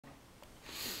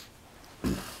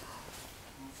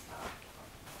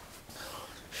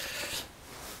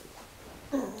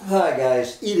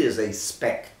guys, it is a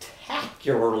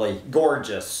spectacularly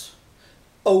gorgeous,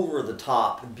 over the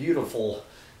top, beautiful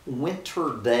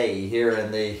winter day here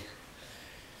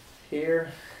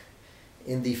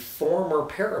in the former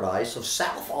paradise of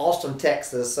South Austin,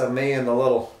 Texas. So me and the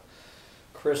little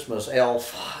Christmas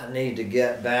elf need to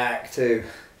get back to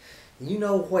you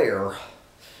know where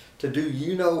to do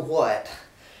you know what.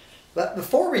 But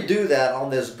before we do that,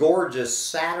 on this gorgeous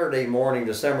Saturday morning,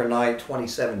 December 9th,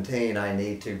 2017, I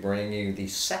need to bring you the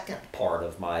second part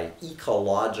of my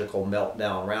ecological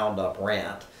meltdown roundup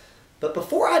rant. But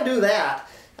before I do that,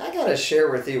 I gotta share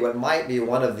with you what might be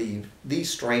one of the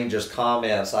strangest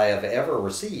comments I have ever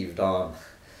received on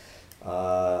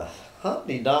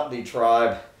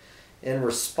Humptydumptytribe. In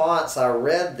response, I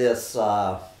read this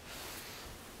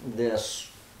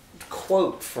this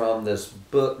quote from this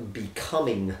book,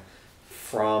 Becoming,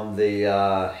 from the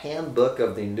Handbook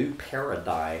of the New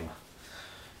Paradigm.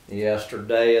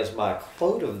 Yesterday is my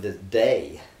quote of the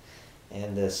day.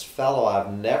 And this fellow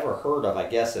I've never heard of, I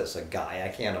guess it's a guy, I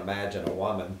can't imagine a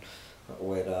woman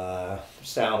would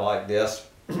sound like this.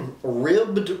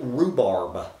 Ribbed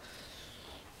Rhubarb.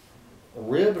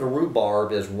 Ribbed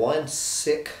Rhubarb is one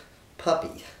sick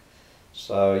puppy.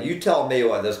 So you tell me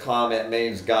what this comment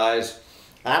means, guys.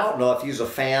 I don't know if you're a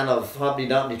fan of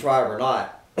Humptydumptytribe or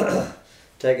not.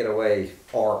 Take it away,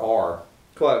 RR.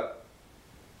 Quote,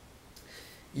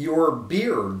 "Your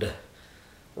beard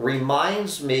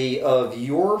reminds me of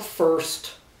your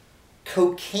first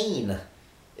cocaine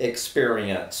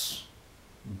experience,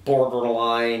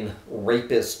 borderline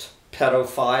rapist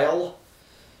pedophile.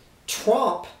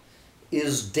 Trump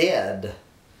is dead,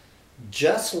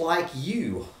 just like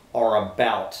you are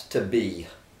about to be.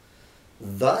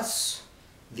 Thus,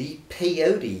 the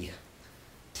peyote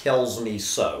tells me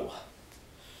so."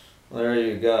 There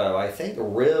you go. I think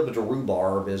Ribbed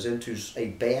Rhubarb is into a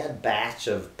bad batch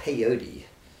of peyote.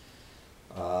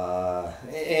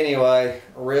 Anyway,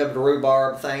 Ribbed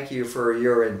Rhubarb, thank you for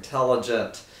your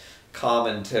intelligent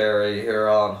commentary here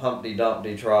on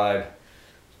Humptydumptytribe.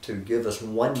 To give us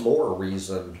one more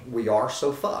reason we are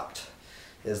so fucked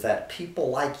is that people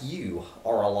like you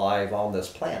are alive on this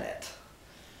planet.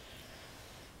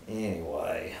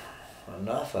 Anyway,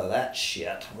 enough of that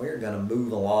shit. We're going to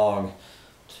move along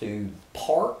to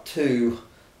part 2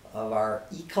 of our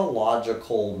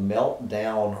ecological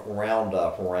meltdown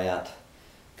roundup rant,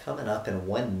 coming up in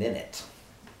 1 minute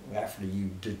after you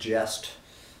digest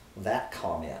that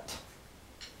comment.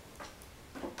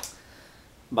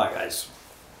 Bye, guys.